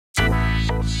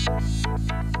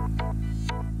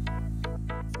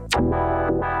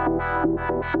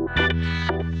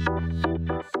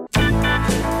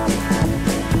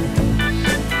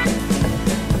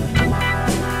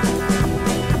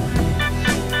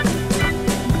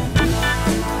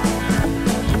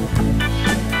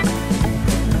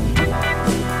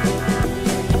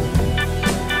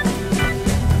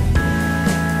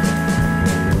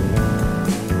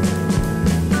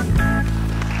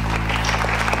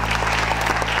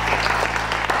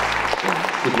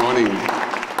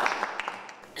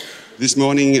This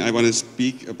morning I want to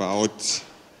speak about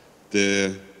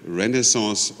the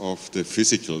renaissance of the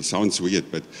physical. Sounds weird,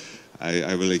 but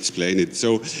I will explain it.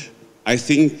 So I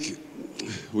think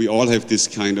we all have this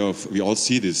we all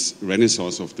see this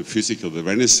renaissance of the physical, the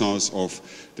renaissance of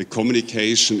the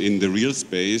communication in the real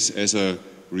space as a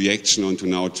reaction onto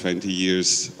now 20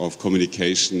 years of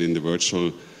communication in the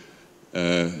virtual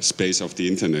space of the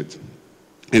internet.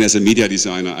 And as a media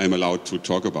designer, I'm allowed to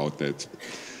talk about that.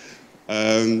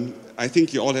 I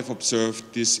think you all have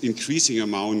observed this increasing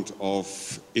amount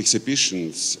of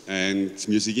exhibitions and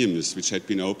museums which had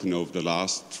been open over the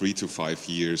last 3 to 5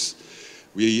 years.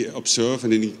 We observe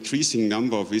an increasing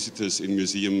number of visitors in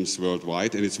museums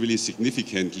worldwide, and it's really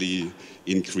significantly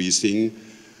increasing.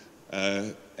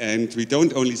 And we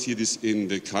don't only see this in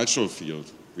the cultural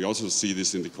field, we also see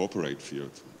this in the corporate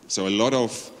field. So a lot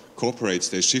of corporates,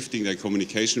 they're shifting their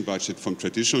communication budget from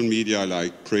traditional media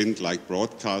like print, like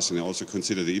broadcast, and they also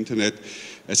consider the internet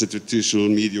as a traditional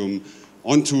medium,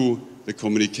 onto the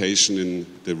communication in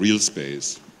the real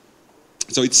space.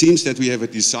 So it seems that we have a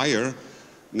desire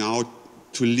now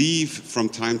to leave from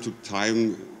time to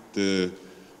time the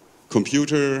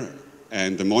computer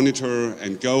and the monitor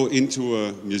and go into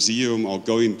a museum or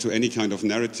go into any kind of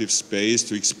narrative space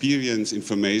to experience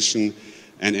information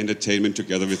and entertainment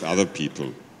together with other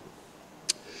people.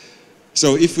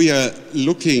 So if we are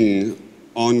looking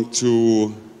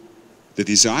onto the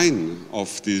design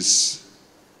of these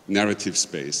narrative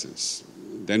spaces,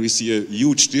 then we see a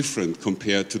huge difference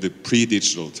compared to the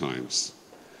pre-digital times.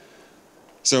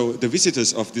 So the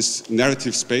visitors of these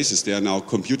narrative spaces, they are now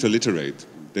computer literate.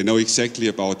 They know exactly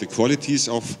about the qualities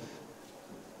of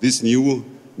this new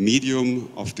medium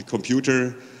of the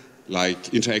computer, like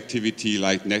interactivity,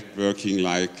 like networking,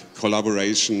 like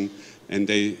collaboration, and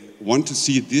they want to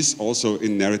see this also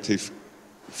in narrative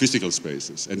physical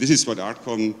spaces. And this is what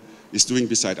Art+Com is doing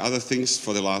beside other things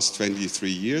for the last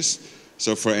 23 years.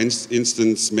 So for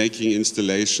instance, making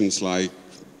installations like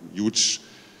huge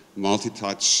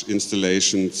multi-touch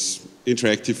installations,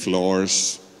 interactive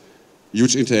floors,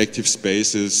 huge interactive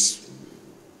spaces,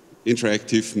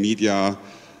 interactive media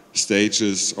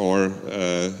stages, or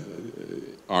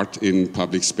art in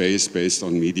public space based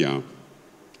on media.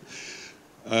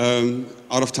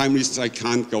 Out of time reasons, I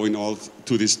can't go in all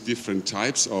to these different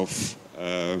types of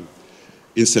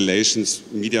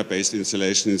installations, media-based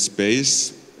installation in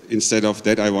space. Instead of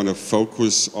that, I want to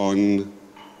focus on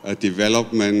a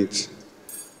development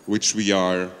which we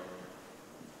are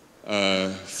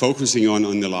focusing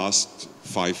on the last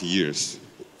 5 years.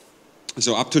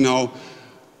 So up to now,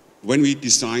 when we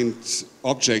designed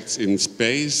objects in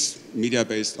space,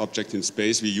 media-based objects in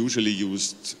space, we usually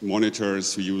used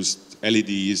monitors, we used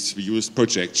LEDs, we used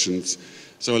projections.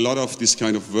 So a lot of this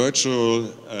kind of virtual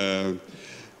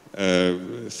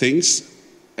things.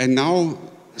 And now,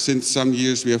 since some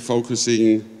years, we are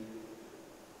focusing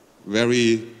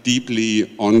very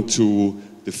deeply onto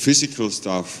the physical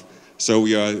stuff. So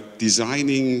we are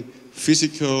designing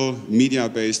physical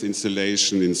media-based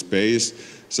installation in space.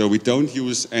 So we don't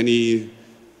use any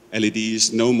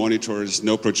LEDs, no monitors,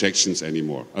 no projections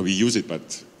anymore. We use it,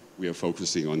 but we are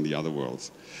focusing on the other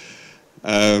worlds.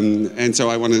 And so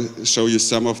I want to show you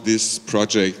some of these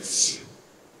projects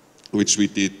which we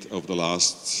did over the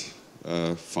last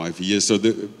 5 years. So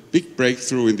the big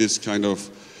breakthrough in this kind of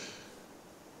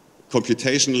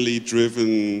computationally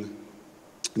driven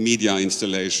media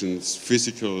installations,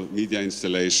 physical media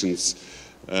installations,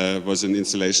 was an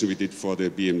installation we did for the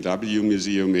BMW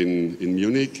Museum in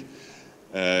Munich.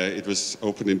 It was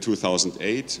opened in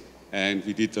 2008, and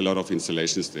we did a lot of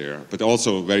installations there, but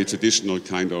also very traditional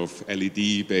kind of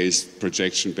LED-based,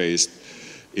 projection-based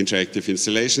interactive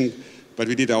installation. But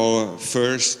we did our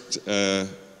first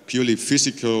purely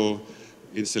physical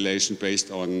installation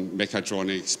based on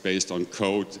mechatronics, based on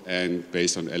code, and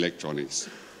based on electronics.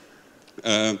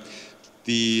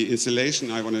 The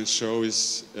installation I want to show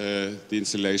is the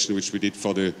installation which we did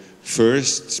for the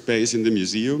first space in the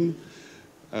museum.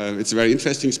 It's a very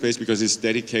interesting space because it's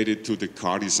dedicated to the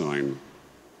car design.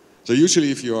 So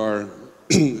usually if you are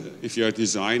if you are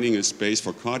designing a space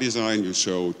for car design, you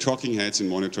show talking heads in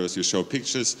monitors, you show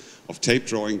pictures of tape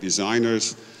drawing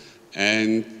designers,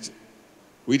 and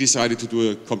we decided to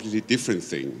do a completely different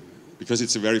thing because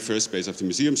it's the very first space of the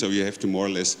museum, so you have to more or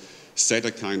less set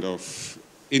a kind of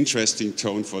interesting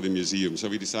tone for the museum. So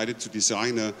we decided to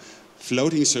design a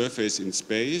floating surface in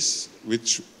space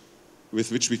with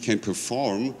which we can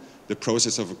perform the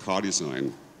process of a car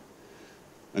design.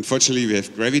 Unfortunately, we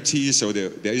have gravity, so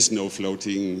there is no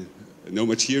floating, no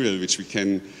material which we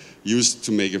can use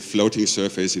to make a floating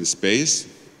surface in space.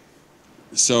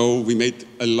 So we made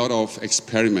a lot of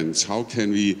experiments. How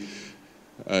can we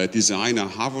design a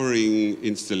hovering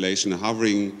installation, a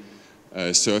hovering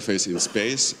surface in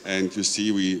space? And you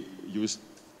see we used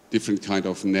different kind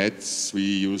of nets, we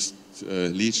used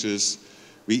leeches,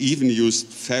 we even used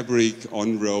fabric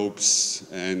on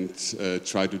ropes and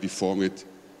tried to deform it.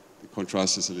 The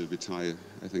contrast is a little bit high,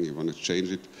 I think you want to change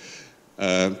it.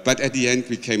 But at the end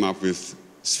we came up with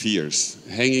spheres,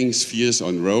 hanging spheres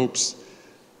on ropes,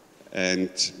 and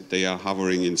they are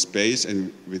hovering in space.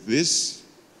 And with this,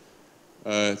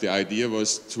 the idea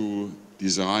was to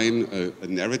design a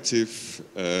narrative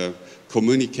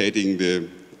communicating the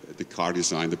car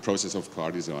design, the process of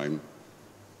car design.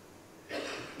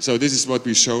 So this is what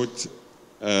we showed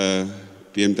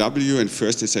BMW, and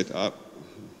first they said,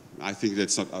 I think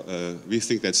that's not, we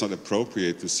think that's not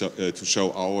appropriate to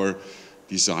show our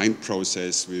design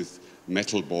process with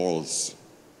metal balls.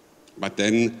 But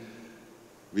then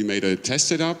we made a test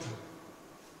setup,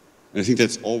 and I think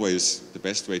that's always the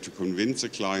best way to convince a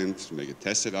client to make a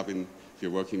test setup if you're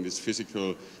working in this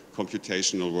physical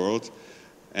computational world.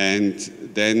 And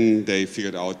then they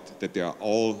figured out that there are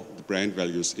all the brand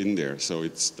values in there. So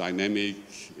it's dynamic,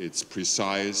 it's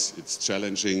precise, it's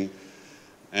challenging.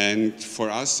 And for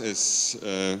us as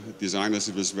designers,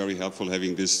 it was very helpful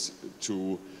having this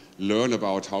to learn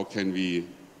about how can we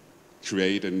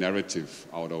create a narrative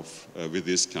out of, with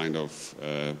this kind of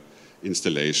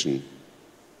installation.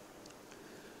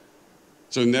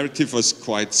 So the narrative was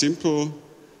quite simple.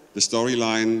 The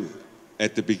storyline: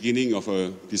 at the beginning of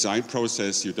a design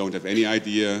process, you don't have any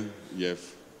idea. You have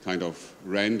kind of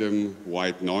random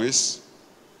white noise.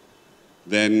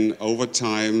 Then over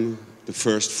time, the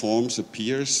first forms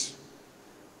appears,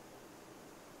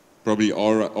 probably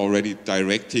already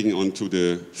directing onto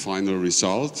the final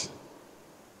result.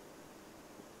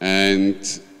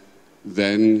 And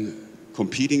then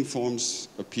competing forms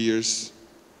appears,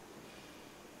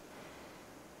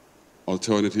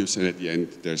 alternatives, and at the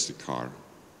end, there's the car.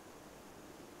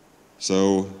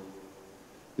 So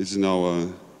this is now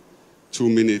a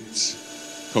 2-minute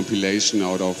compilation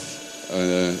out of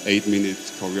 8-minute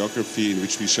choreography in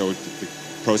which we showed the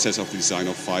process of the design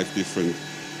of 5 different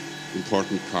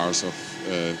important cars of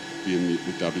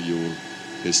BMW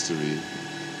history.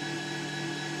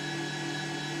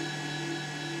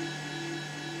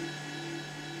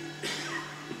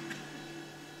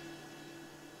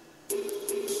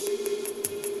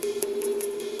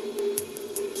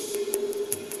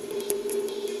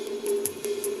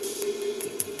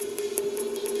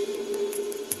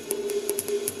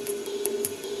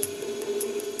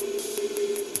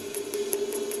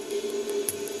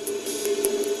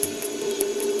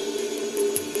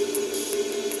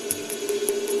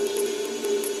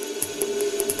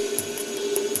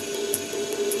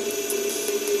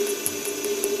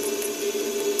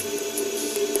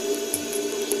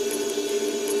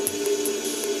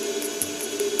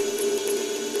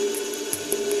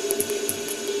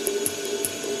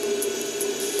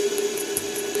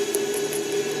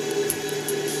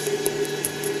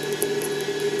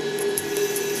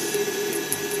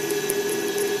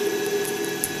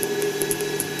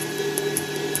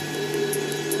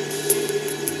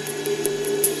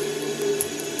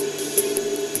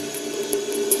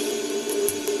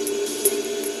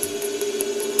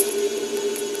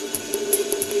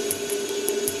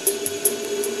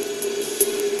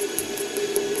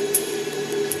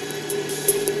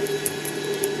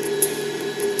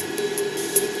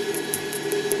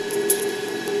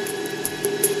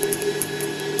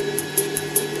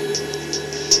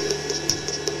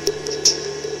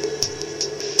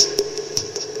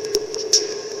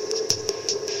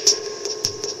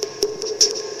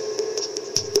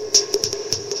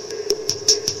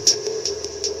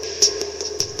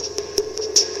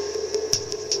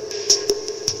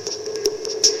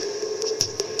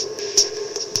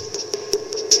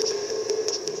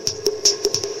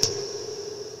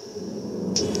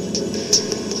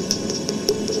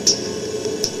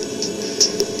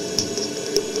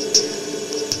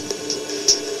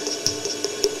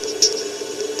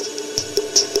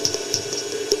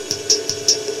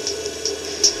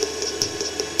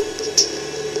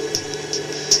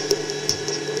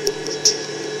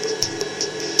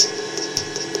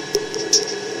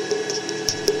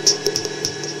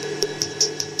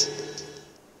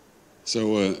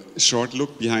 short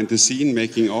look behind the scene,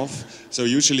 making of. So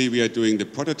usually we are doing the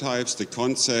prototypes, the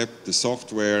concept, the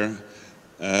software,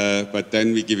 but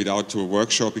then we give it out to a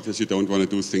workshop because you don't want to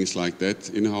do things like that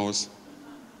in-house,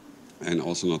 and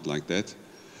also not like that.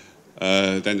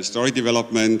 Then the story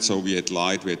development, so we had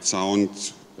light, we had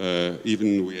sound,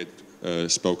 even we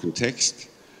had spoken text.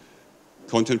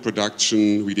 Content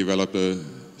production, we developed a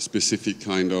specific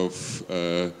kind of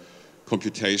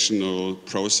computational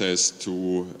process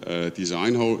to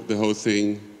design the whole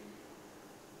thing.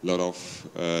 A lot of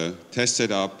test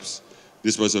setups.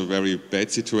 This was a very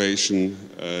bad situation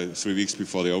 3 weeks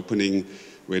before the opening.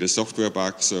 We had a software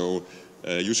bug, so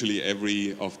usually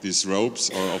every of these ropes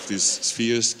or of these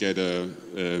spheres get a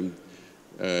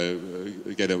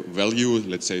value,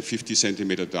 let's say 50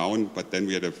 centimeter down, but then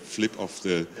we had a flip of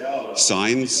the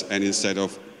signs, and instead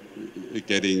of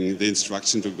getting the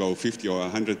instruction to go 50 or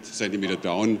 100 centimeter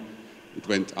down, it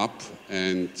went up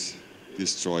and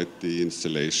destroyed the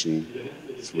installation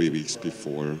 3 weeks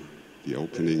before the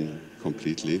opening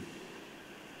completely.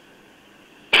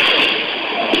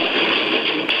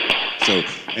 So,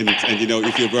 and you know,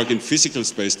 if you work in physical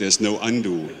space, there's no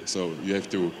undo, so you have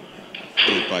to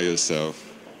do it by yourself.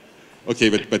 Okay,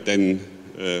 but then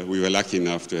we were lucky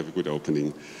enough to have a good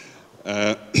opening.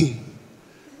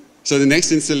 So the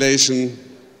next installation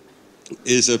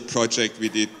is a project we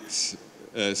did.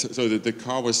 So the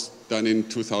car was done in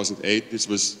 2008. This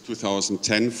was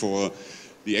 2010 for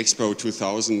the Expo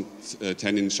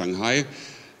 2010 in Shanghai.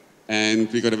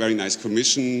 And we got a very nice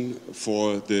commission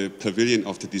for the Pavilion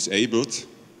of the Disabled.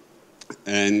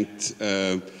 And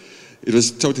it was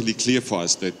totally clear for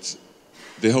us that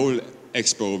the whole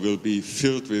Expo will be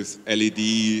filled with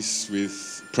LEDs,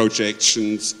 with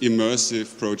projections,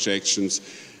 immersive projections,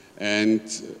 and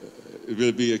it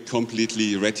will be a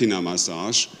completely retina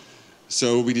massage.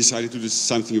 So we decided to do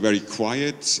something very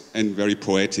quiet and very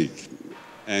poetic.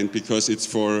 And because it's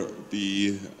for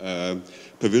the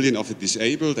Pavilion of the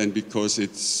Disabled, and because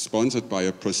it's sponsored by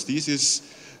a prosthesis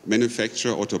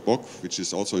manufacturer, Otto Bock, which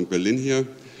is also in Berlin here,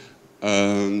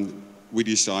 we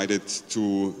decided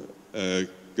to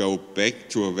go back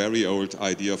to a very old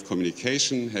idea of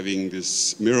communication, having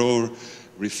this mirror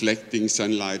reflecting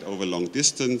sunlight over long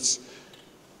distance.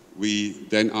 We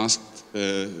then asked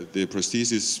the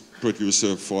prosthesis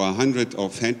producer for 100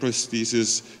 of hand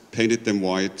prostheses, painted them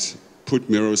white, put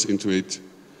mirrors into it,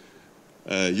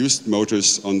 used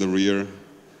motors on the rear,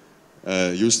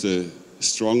 used a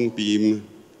strong beam,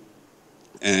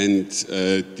 and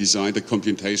designed a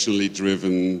computationally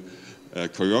driven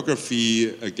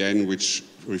choreography, again, which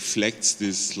reflects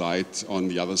this light on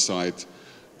the other side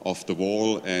of the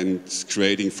wall and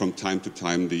creating from time to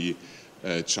time the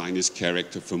Chinese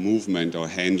character for movement or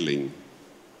handling.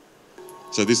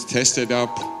 So this tested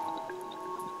up,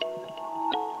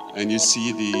 and you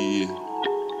see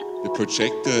the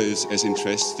projector is as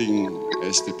interesting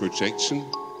as the projection.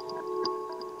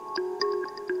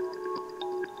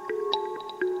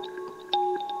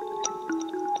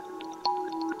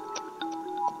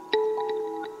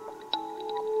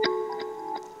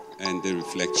 And the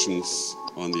reflections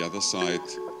on the other side,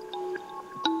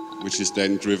 which is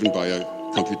then driven by a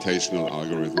computational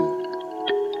algorithm.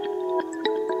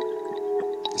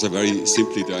 So very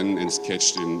simply done and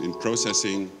sketched in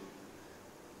processing.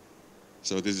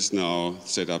 So this is now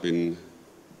set up in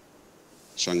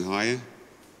Shanghai.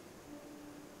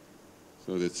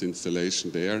 So that's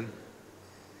installation there.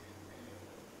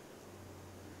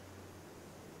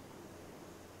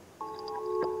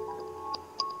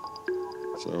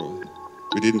 So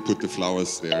we didn't put the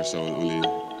flowers there, so only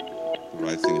the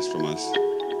right thing is from us.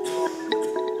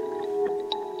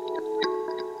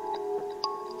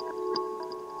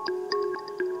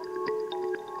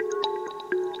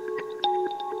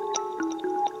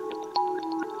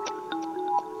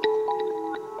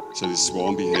 So this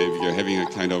swarm behavior, having a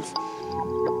kind of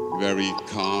very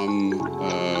calm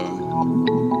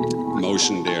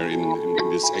motion there in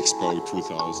this Expo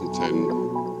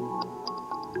 2010.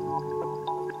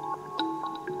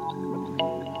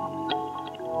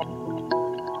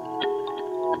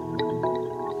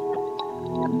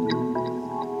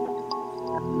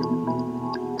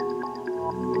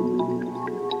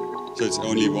 So it's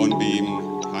only one beam,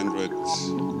 100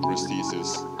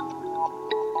 prostheses.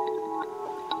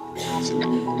 That's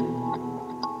enough.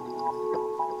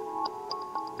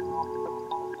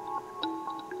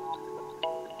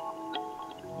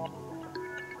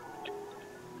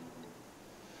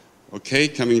 Okay,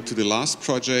 coming to the last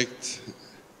project.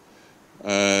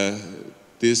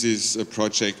 This is a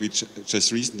project which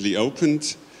just recently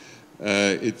opened.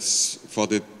 It's for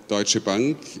the Deutsche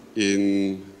Bank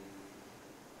in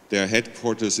their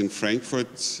headquarters in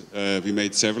Frankfurt. We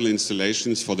made several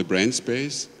installations for the brand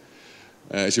space.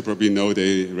 As you probably know,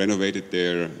 they renovated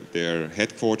their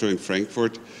headquarters in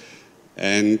Frankfurt.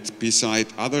 And beside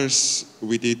others,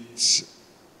 we did,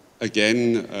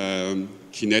 again,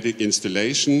 kinetic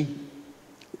installation,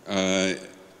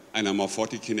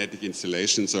 anamorphotic kinetic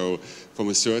installation. So from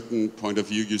a certain point of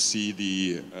view, you see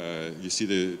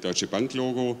the Deutsche Bank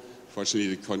logo.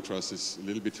 Fortunately, the contrast is a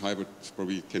little bit high, but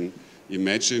probably you can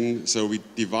imagine. So we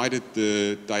divided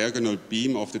the diagonal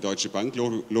beam of the Deutsche Bank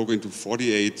logo into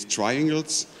 48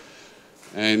 triangles.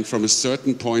 And from a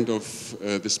certain point of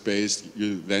the space,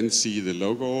 you then see the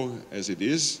logo as it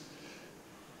is.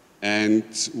 And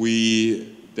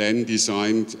we then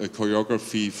designed a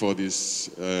choreography for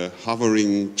these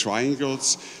hovering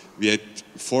triangles. We had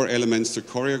 4 elements to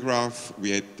choreograph.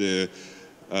 We had the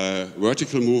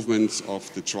vertical movements of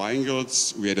the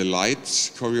triangles. We had a light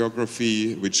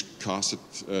choreography which casted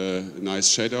nice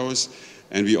shadows.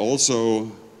 And we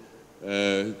also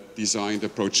designed a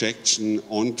projection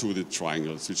onto the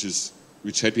triangles,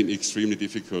 which had been extremely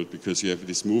difficult because you have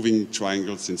these moving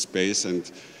triangles in space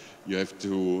and you have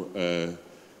to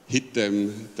hit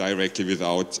them directly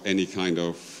without any kind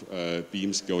of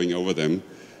beams going over them.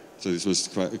 So this was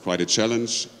quite a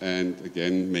challenge, and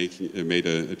again made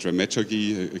a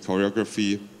dramaturgy, a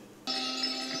choreography.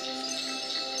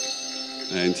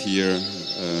 And here,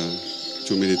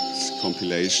 2-minute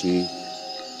compilation,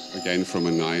 again from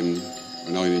a 9,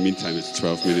 now in the meantime it's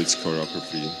 12 minutes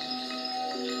choreography.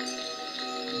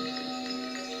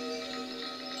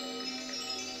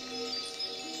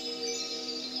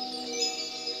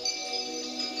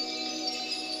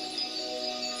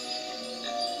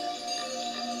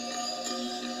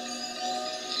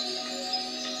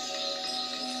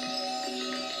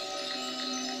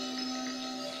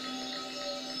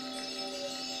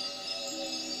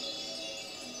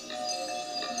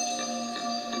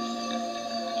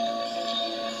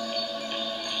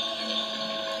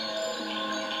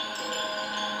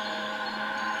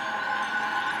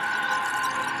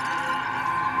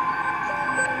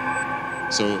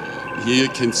 So here you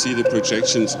can see the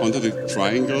projections onto the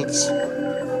triangles.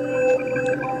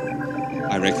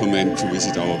 I recommend to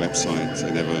visit our website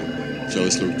and have a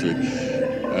close look to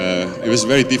it. It was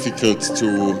very difficult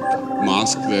to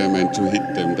mask them and to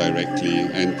hit them directly.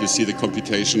 And you see the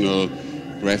computational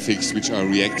graphics which are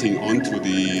reacting onto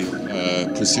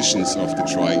the positions of the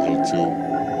triangle too.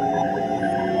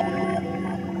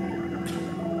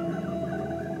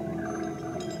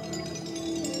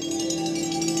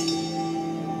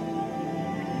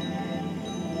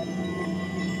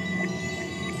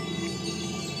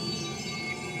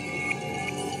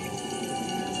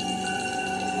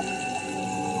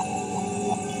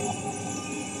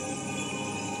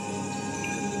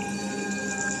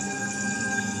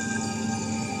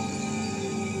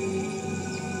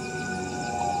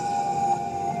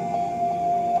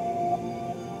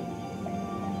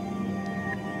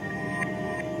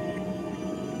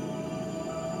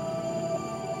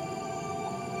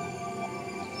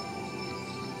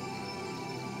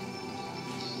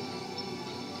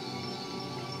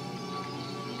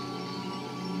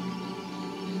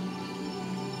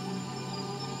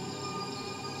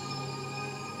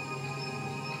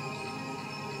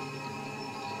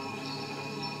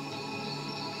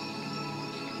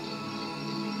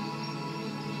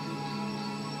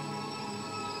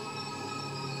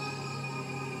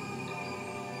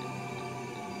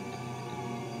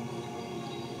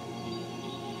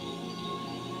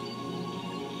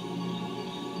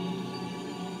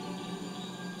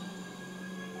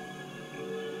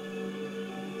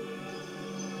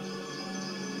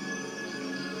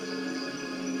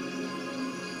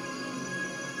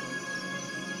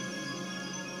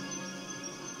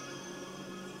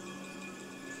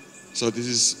 So this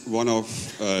is one of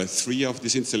 3 of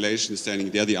these installations standing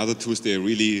there. The other 2, they're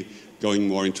really going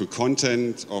more into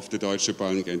content of the Deutsche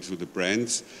Bank and to the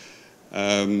brands.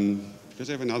 Because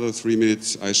I have another 3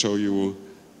 minutes, I show you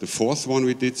the 4th one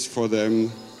we did for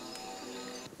them.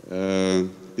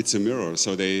 It's a mirror.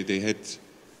 So they had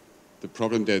the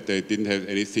problem that they didn't have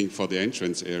anything for the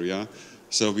entrance area.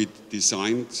 So we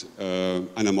designed an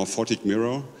anamorphotic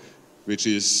mirror, which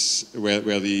is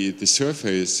where the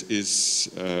surface is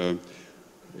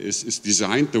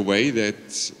designed the way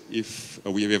that if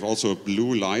we have also a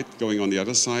blue light going on the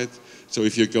other side. So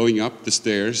if you're going up the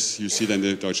stairs, you see then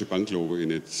the Deutsche Bank logo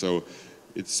in it. So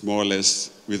it's more or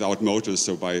less without motors.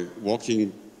 So by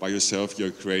walking by yourself,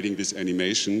 you're creating this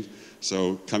animation.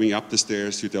 So coming up the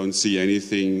stairs, you don't see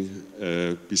anything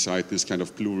beside this kind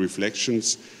of blue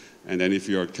reflections. And then if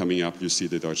you're coming up, you see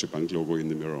the Deutsche Bank logo in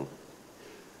the mirror.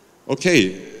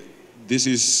 Okay, this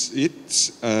is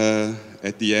it.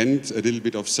 At the end, a little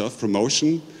bit of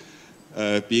self-promotion.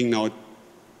 Being now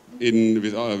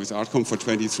with Art+Com for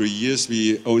 23 years,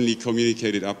 we only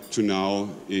communicated up to now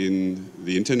in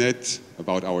the internet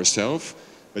about ourselves.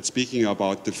 But speaking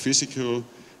about the physical,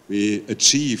 we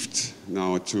achieved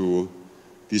now to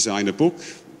design a book.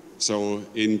 So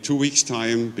in 2 weeks'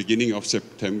 time, beginning of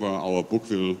September, our book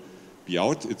will be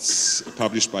out. It's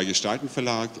published by Gestalten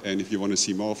Verlag, and if you want to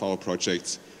see more of our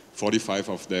projects, 45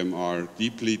 of them are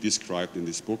deeply described in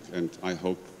this book, and I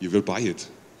hope you will buy it.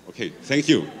 Okay, thank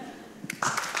you.